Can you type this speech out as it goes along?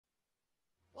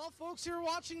Well, folks, you're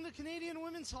watching the Canadian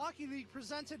Women's Hockey League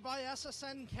presented by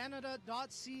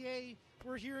ssncanada.ca.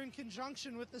 We're here in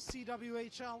conjunction with the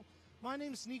CWHL. My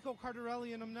name's Nicco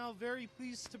Cardarelli, and I'm now very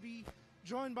pleased to be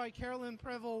joined by Carolyne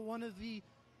Prévost, one of the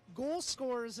goal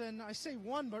scorers. And I say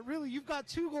one, but really you've got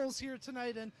 2 goals here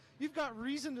tonight, and you've got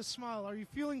reason to smile. Are you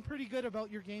feeling pretty good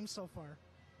about your game so far?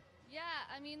 Yeah,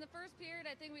 I mean, the first period,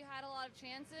 I think we had a lot of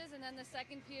chances, and then the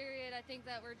second period, I think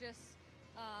that we're just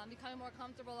becoming more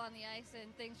comfortable on the ice,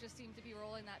 and things just seem to be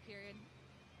rolling that period.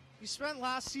 You spent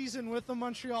last season with the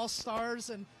Montreal Stars,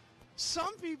 and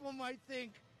some people might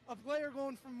think a player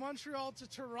going from Montreal to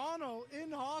Toronto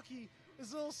in hockey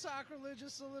is a little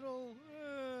sacrilegious, a little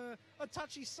a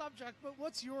touchy subject, but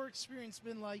what's your experience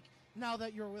been like now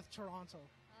that you're with Toronto?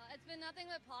 It's been nothing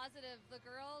but positive. The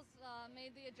girls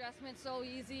made the adjustment so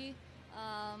easy.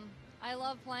 I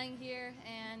love playing here,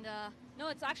 and no,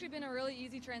 it's actually been a really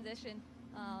easy transition.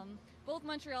 Both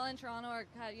Montreal and Toronto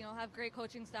have great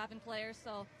coaching staff and players,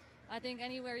 so I think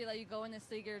anywhere that you go in this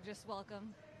league, you're just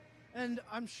welcome. And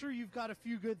I'm sure you've got a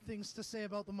few good things to say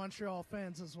about the Montreal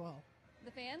fans as well.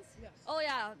 The fans? Yes. Oh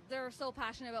yeah, they're so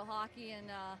passionate about hockey, and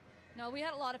no, we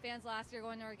had a lot of fans last year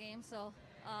going to our games, so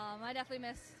I definitely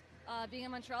miss being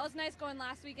in Montreal. It was nice going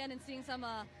last weekend and seeing some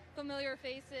familiar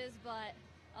faces, but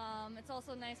it's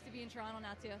also nice to be in Toronto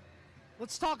now too.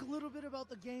 Let's talk a little bit about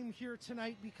the game here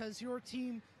tonight, because your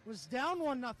team was down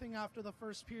 1-0 after the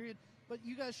first period, but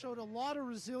you guys showed a lot of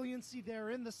resiliency there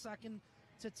in the second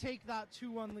to take that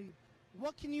 2-1 lead.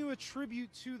 What can you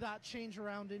attribute to that change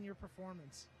around in your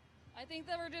performance? I think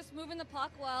that we're just moving the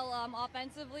puck well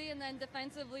offensively, and then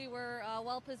defensively we're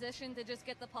well positioned to just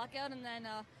get the puck out, and then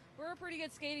we're a pretty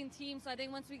good skating team, so I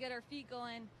think once we get our feet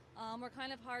going, we're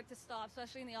kind of hard to stop,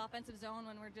 especially in the offensive zone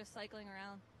when we're just cycling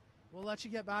around. We'll let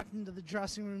you get back into the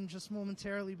dressing room just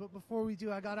momentarily, but before we do,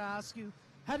 I got to ask you,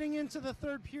 heading into the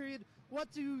third period,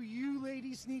 what do you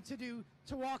ladies need to do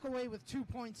to walk away with 2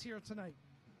 points here tonight?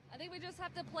 I think we just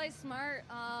have to play smart,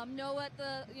 know what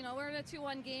we're in a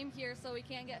 2-1 game here, so we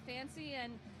can't get fancy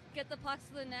and get the pucks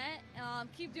to the net,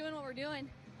 keep doing what we're doing,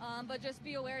 but just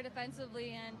be aware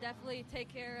defensively and definitely take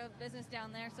care of business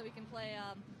down there so we can play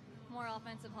more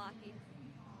offensive hockey.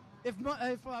 If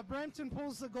Brampton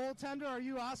pulls the goaltender, are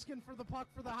you asking for the puck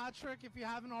for the hat trick if you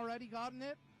haven't already gotten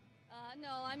it?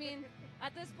 No, I mean,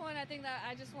 at this point, I think that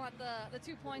I just want the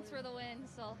 2 points for the win.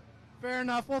 So. Fair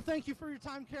enough. Well, thank you for your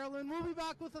time, Carolyne. We'll be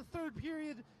back with the third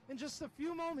period in just a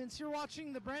few moments. You're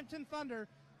watching the Brampton Thunder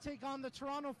take on the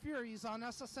Toronto Furies on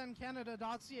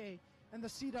ssncanada.ca and the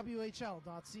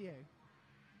CWHL.ca.